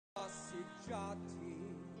passeġġati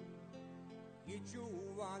jiġu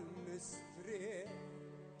għall-istriq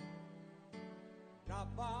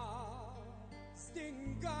raba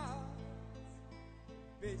stingat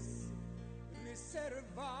biss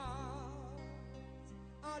riservat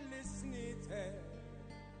għall-isniter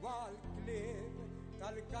għall-klib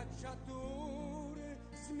tal-kaċċatur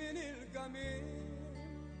żmien il-gamil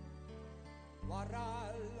wara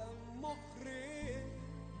l-moħħriet.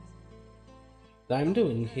 What I'm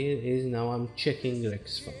doing here is now I'm checking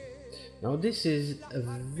Rex found. Now this is a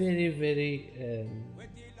very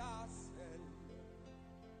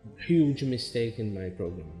huge mistake in my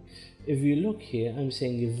programming. If you look here, I'm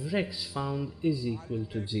saying if Rex found is equal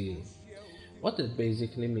to 0. What it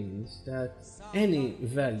basically means that any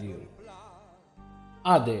value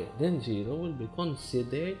other than 0 will be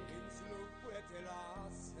considered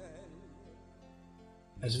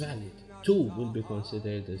as valid. 2 will be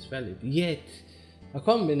considered as valid. Yet a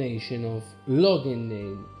combination of login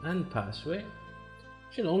name and password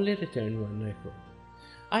should only return one record.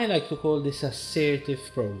 I like to call this assertive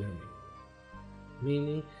programming,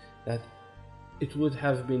 meaning that it would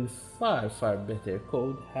have been far better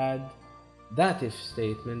code had that if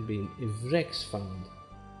statement been if Rex found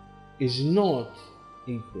is not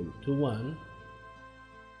equal to 1,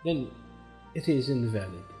 then it is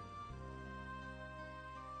invalid.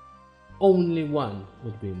 Only 1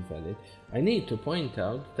 would be invalid. I need to point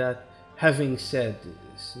out that having said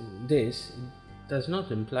this does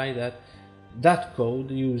not imply that that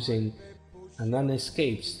code using an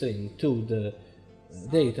unescaped string to the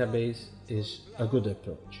database is a good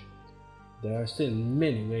approach. There are still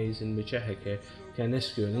many ways in which a hacker can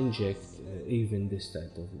SQL inject even this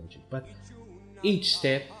type of logic. But each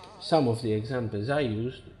step, some of the examples I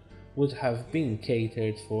used, would have been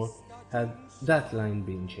catered for had that line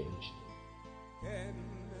been changed.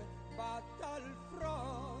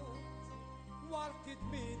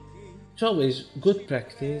 It's always good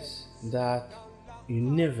practice that you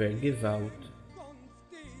never give out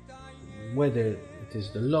whether it is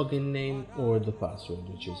the login name or the password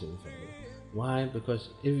which is invalid. Why? Because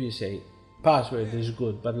if you say password is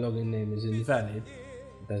good but login name is invalid,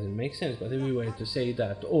 it doesn't make sense. But if you were to say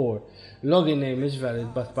that, or login name is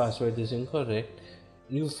valid but password is incorrect,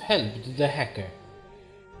 you've helped the hacker.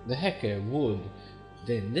 The hacker would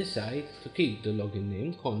then decide to keep the login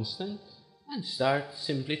name constant and start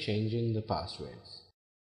simply changing the passwords.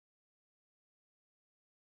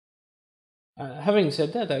 Having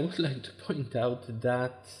said that, I would like to point out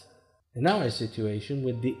that in our situation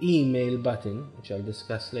with the email button, which I'll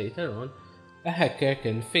discuss later on, a hacker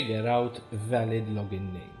can figure out valid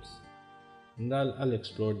login names. And I'll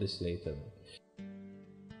explore this later on.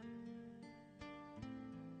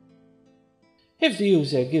 If the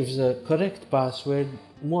user gives a correct password,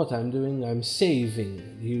 what I'm doing, I'm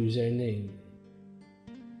saving the username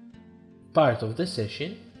part of the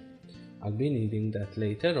session. I'll be needing that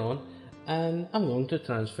later on, and I'm going to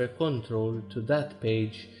transfer control to that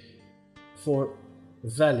page for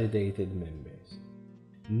validated members.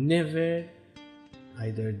 Never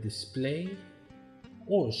either display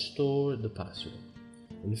or store the password.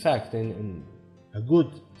 In fact, in a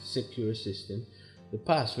good secure system, the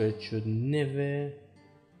password should never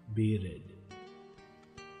be read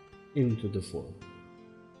into the form.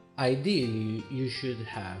 Ideally, you should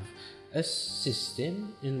have a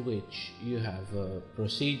system in which you have a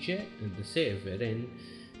procedure in the server end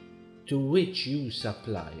to which you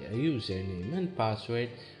supply a username and password,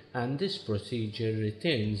 and this procedure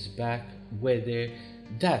returns back whether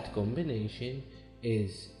that combination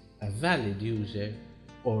is a valid user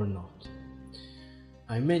or not.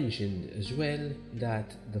 I mentioned as well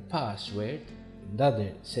that the password and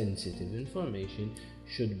other sensitive information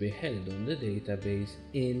should be held on the database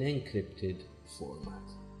in encrypted format.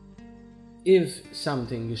 If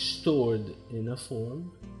something is stored in a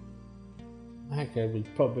form, a hacker will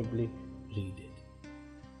probably read it.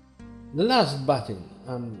 The last button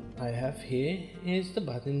I have here is the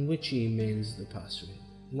button which emails the password.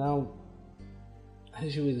 Now,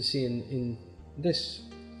 as you will see in this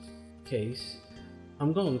case,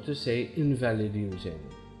 I'm going to say invalid username.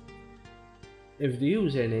 If the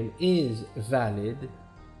username is valid,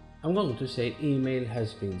 I'm going to say email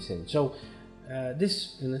has been sent. So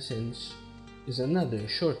this, in a sense, is another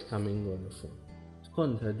shortcoming of the form. It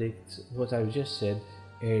contradicts what I've just said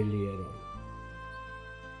earlier on.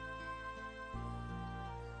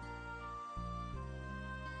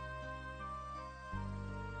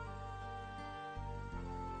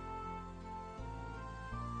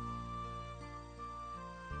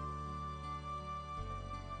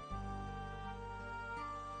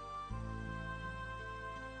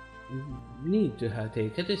 need to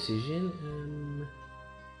take a decision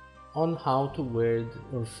on how to word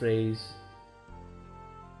or phrase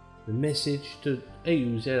the message to a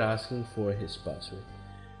user asking for his password.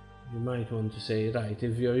 You might want to say, right,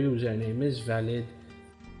 if your username is valid,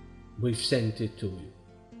 we've sent it to you.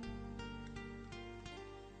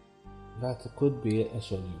 That could be a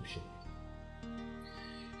solution.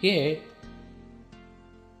 Here,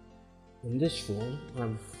 in this form,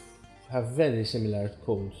 I have very similar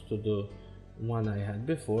code to the one I had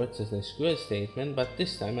before. It's an SQL statement, but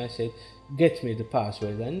this time I said, get me the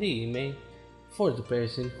password and the email for the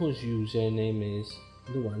person whose username is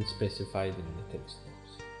the one specified in the text box.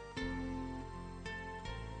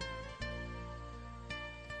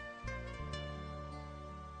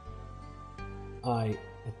 I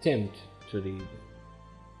attempt to read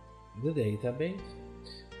the database,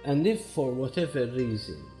 and if for whatever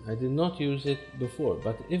reason, I did not use it before,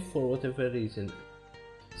 but if for whatever reason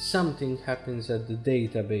something happens at the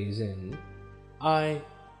database end, I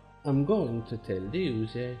am going to tell the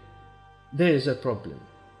user there is a problem.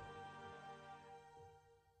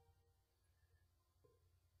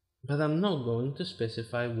 But I'm not going to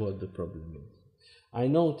specify what the problem is. I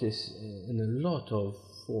notice in a lot of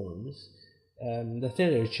forms that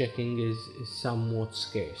error checking is somewhat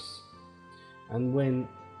scarce. And when,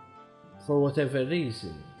 for whatever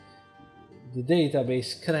reason, the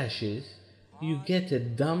database crashes, you get a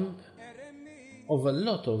dump of a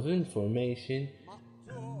lot of information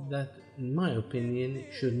that, in my opinion,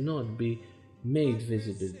 should not be made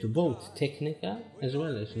visible to both technical as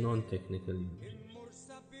well as non-technical users.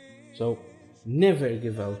 So never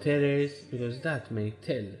give out errors, because that may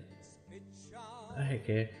tell a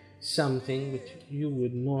hacker something which you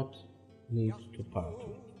would not need to part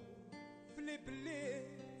with.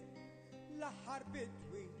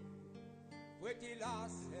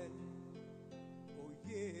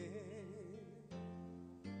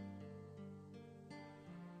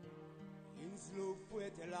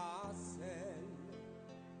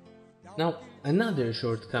 Now, another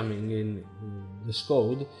shortcoming in this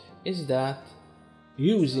code is that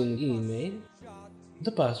using email,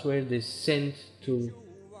 the password is sent to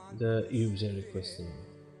the user requesting it.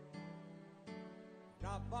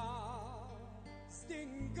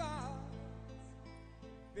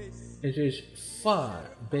 It is far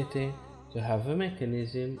better to have a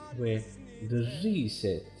mechanism where the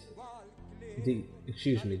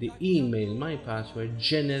email my password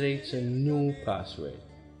generates a new password.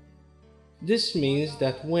 This means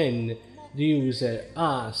that when the user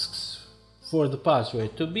asks for the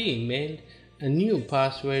password to be emailed, a new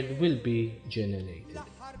password will be generated.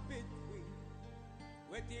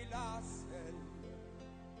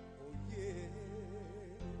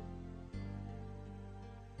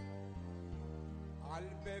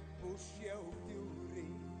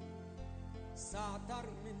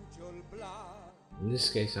 In this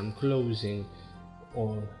case, I'm closing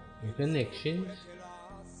all the connections,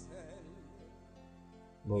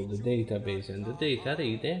 both the database and the data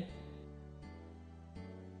reader,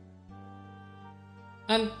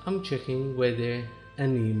 and I'm checking whether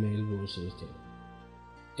an email was written.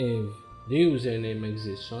 If the username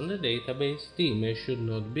exists on the database, the email should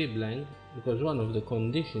not be blank, because one of the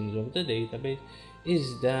conditions of the database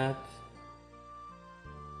is that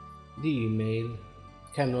the email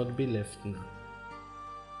cannot be left null.